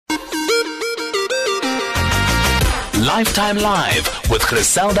Lifetime Live with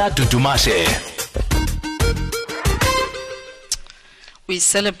Griselda Dudumashe. We're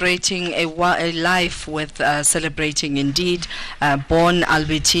celebrating a life with celebrating indeed. Born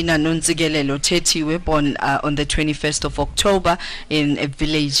Albertina Nunzigelelo Teti, we're born on the 21st of October in a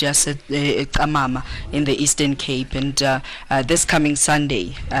village just at Kamama in the Eastern Cape. And this coming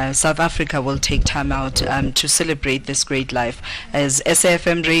Sunday, South Africa will take time out to celebrate this great life. As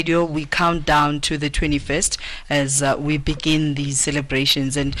SAFM Radio, we count down to the 21st as we begin these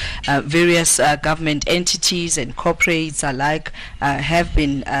celebrations. And various government entities and corporates alike have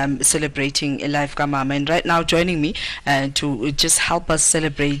been celebrating Life Kamama, and right now joining me to just help us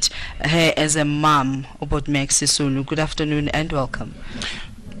celebrate her as a mom, about Sisulu. Good afternoon and welcome.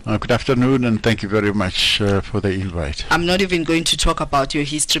 Good afternoon, and thank you very much for the invite. I'm not even going to talk about your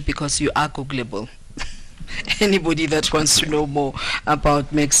history because you are Googleable. Anybody that wants to know more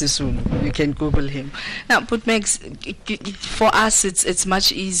about Max Sisulu, you can Google him. Now, but Max, for us, it's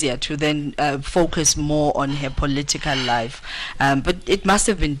much easier to then focus more on her political life. But it must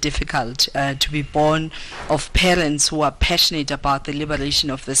have been difficult to be born of parents who are passionate about the liberation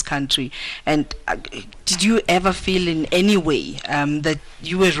of this country. And did you ever feel in any way that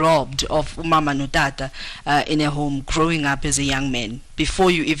you were robbed of Mama no Tata in a home growing up as a young man,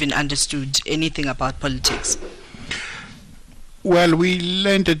 before you even understood anything about politics? Well, we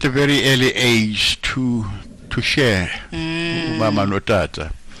learned at a very early age to share Mama no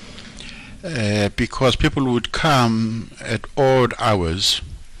Tata, because people would come at odd hours.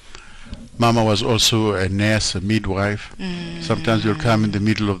 Mama was also a nurse, a midwife. Sometimes you'll come in the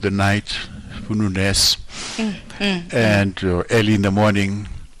middle of the night, nurse, and early in the morning,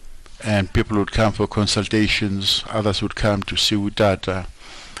 and people would come for consultations. Others would come to see Tata.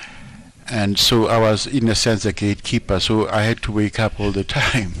 And so I was, in a sense, a gatekeeper. So I had to wake up all the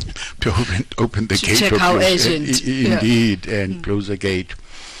time to open the gate. Check how urgent. Indeed, and close the gate.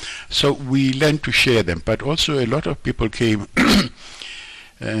 So we learned to share them. But also a lot of people came,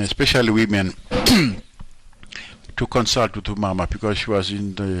 especially women, to consult with Mama, because she was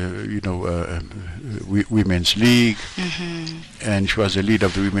in the Women's League, and she was the leader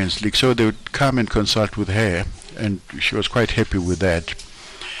of the Women's League. So they would come and consult with her, and she was quite happy with that.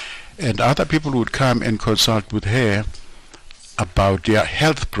 And other people would come and consult with her about their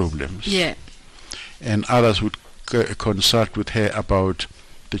health problems. Yeah. And others would consult with her about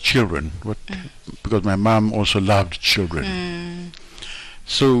the children, because my mom also loved children.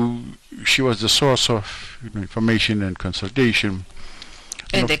 So she was the source of information and consultation.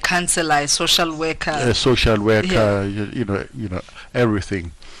 And the counselor, social worker. A social worker,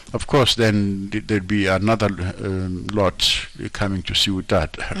 everything. Of course, then there'd be another lot coming to see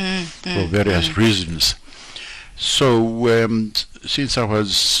that for various reasons. So since I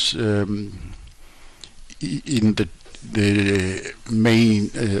was in the main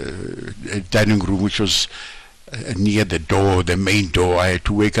dining room, which was near the door, the main door, I had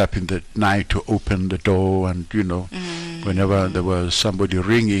to wake up in the night to open the door, and whenever there was somebody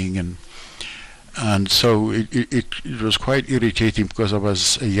ringing, and so it was quite irritating because I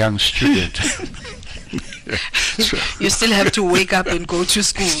was a young student. You still have to wake up and go to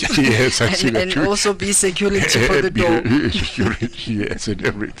school. Yes, and also be security for the door. Security, yes, and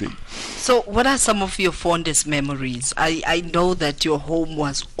everything. So what are some of your fondest memories? I know that your home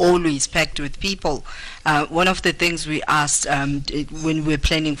was always packed with people. One of the things we asked when we were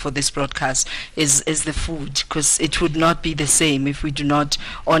planning for this broadcast is the food, because it would not be the same if we do not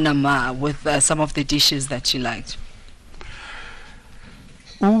honor Ma with some of the dishes that she liked.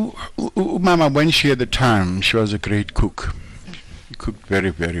 Mama, when she had the time, she was a great cook. She cooked very,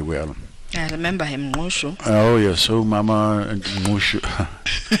 very well. I remember him, Ngoshu. Oh, yes, so Mama and Ngoshu.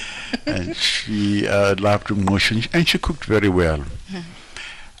 And she loved Ngoshu, and she cooked very well.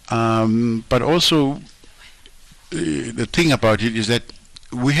 But also, the thing about it is that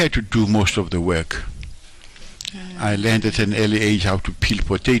we had to do most of the work. I learned at an early age how to peel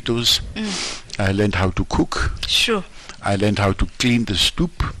potatoes. I learned how to cook. Sure. I learned how to clean the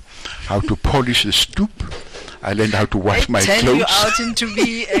stoop, how to polish the stoop. I learned how to wash my clothes. Turn you out into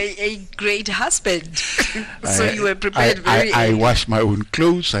be a great husband. So you were prepared very early. I washed my own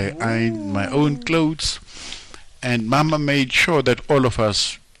clothes. I ironed my own clothes. And Mama made sure that all of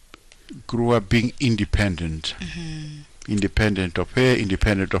us grew up being independent. Independent of her,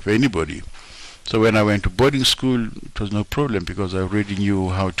 independent of anybody. So when I went to boarding school, it was no problem because I already knew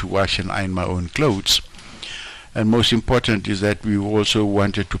how to wash and iron my own clothes. And most important is that we also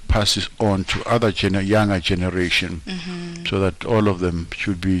wanted to pass this on to other younger generation, so that all of them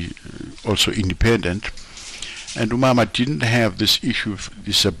should be also independent. And Mama didn't have this issue of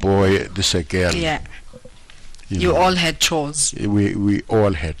this a boy, this a girl. Yeah. You all had chores. We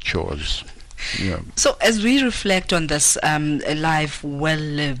all had chores. Yeah. So as we reflect on this a life well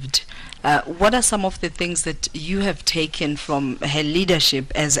lived, what are some of the things that you have taken from her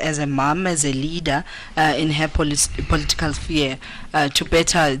leadership as a mom, as a leader in her political sphere to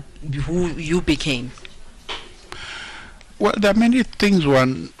better who you became? Well, there are many things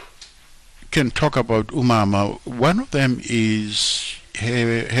one can talk about Umama. One of them is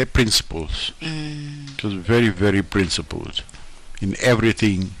her principles. It was very, very principled in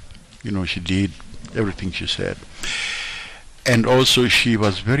everything, she did, everything she said. And also she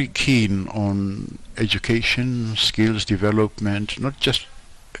was very keen on education, skills development, not just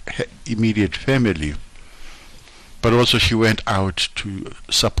her immediate family, but also she went out to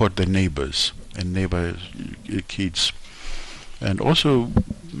support the neighbors and neighbors' kids, and also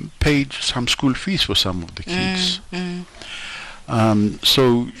paid some school fees for some of the kids.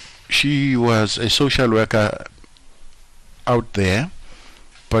 So she was a social worker out there,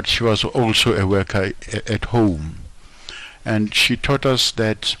 but she was also a worker at home. And she taught us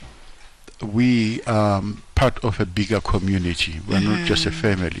that we are part of a bigger community. We're not just a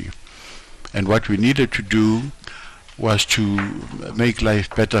family. And what we needed to do was to make life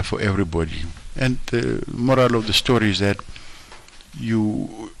better for everybody. And the moral of the story is that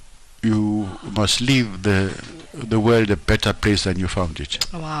you must leave the world a better place than you found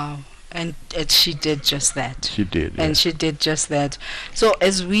it. Wow. And she did just that. She did. And she did just that. So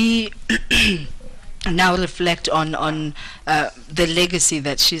as we now reflect on the legacy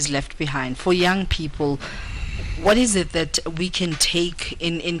that she's left behind for young people, what is it that we can take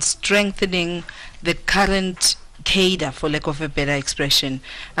in strengthening the current cadre, for lack of a better expression?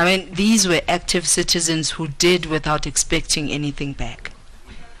 I mean, these were active citizens who did without expecting anything back.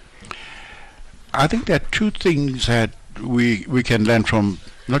 I think there are two things that we can learn from,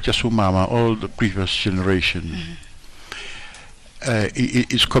 not just Umama, all the previous generation.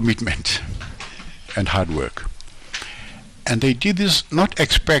 Is commitment and hard work. And they did this not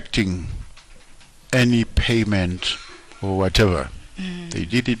expecting any payment or whatever. They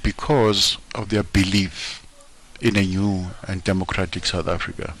did it because of their belief in a new and democratic South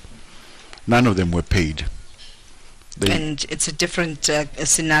Africa. None of them were paid. And it's a different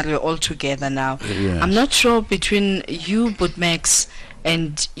scenario altogether now. Yes. I'm not sure between you, Max,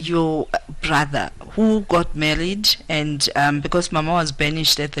 and your brother who got married, and because Mama was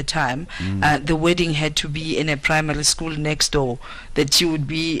banished at the time, the wedding had to be in a primary school next door, that she would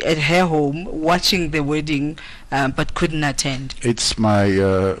be at her home watching the wedding but couldn't attend. It's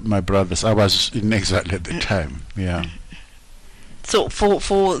my brother's. I was in exile at the time. Yeah. So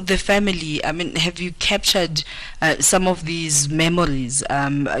for the family, I mean, have you captured some of these memories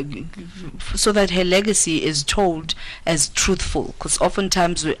so that her legacy is told as truthful? Because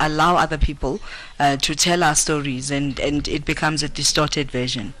oftentimes we allow other people to tell our stories, and it becomes a distorted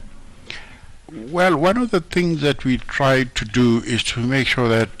version. Well, one of the things that we try to do is to make sure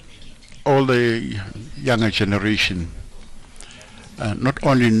that all the younger generation not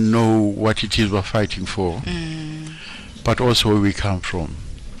only know what it is we're fighting for, but also where we come from.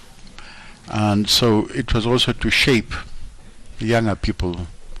 And so it was also to shape the younger people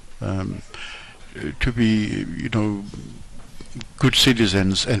to be, good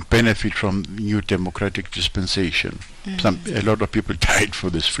citizens and benefit from new democratic dispensation. A lot of people died for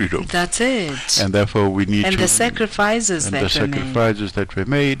this freedom. That's it. And therefore we need and to... the sacrifices that were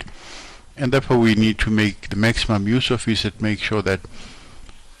made. And therefore we need to make the maximum use of it and make sure that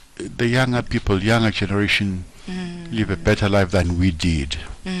the younger people, younger generation, live a better life than we did.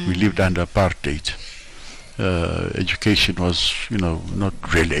 We lived under apartheid. Education was, not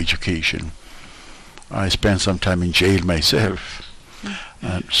real education. I spent some time in jail myself.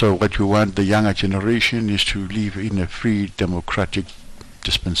 So what we want the younger generation is to live in a free, democratic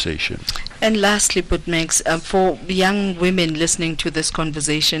dispensation. And lastly, Max, for young women listening to this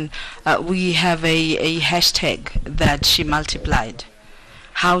conversation, we have a hashtag that she multiplied.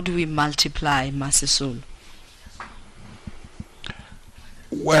 How do we multiply Sisulu?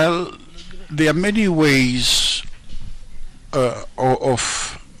 Well, there are many ways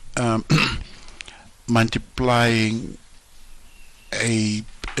of multiplying a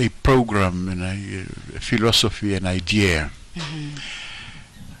program and a philosophy, an idea.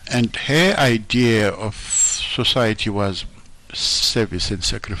 And her idea of society was service and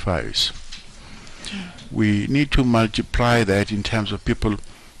sacrifice. We need to multiply that in terms of people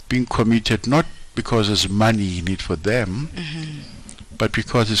being committed, not because there's money in it for them, but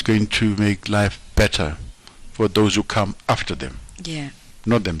because it's going to make life better for those who come after them,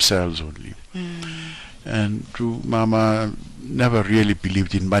 not themselves only. And Mama never really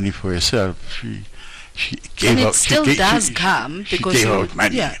believed in money for herself. She She gave And it out, still does come because she gave you- out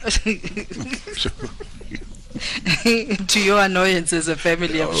money. yeah. So, To your annoyance as a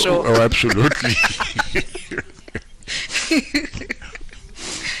family, I'm sure. oh, absolutely.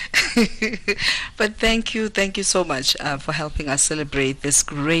 But thank you so much for helping us celebrate this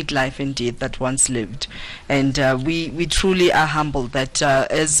great life indeed that once lived. And we truly are humbled that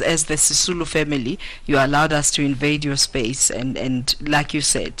as the Sisulu family, you allowed us to invade your space. And like you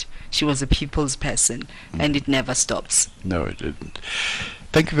said, she was a people's person, and it never stops. No, it didn't.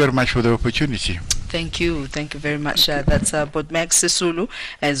 Thank you very much for the opportunity. Thank you very much. That's Max Sisulu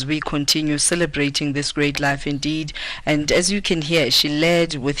as we continue celebrating this great life indeed. And as you can hear, she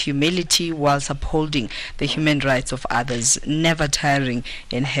led with humility whilst upholding the human rights of others, never tiring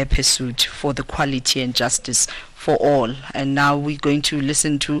in her pursuit for the quality and justice for all. And now we're going to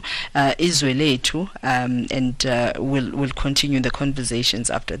listen to Izwe Lethu, and we'll continue the conversations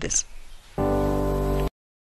after this.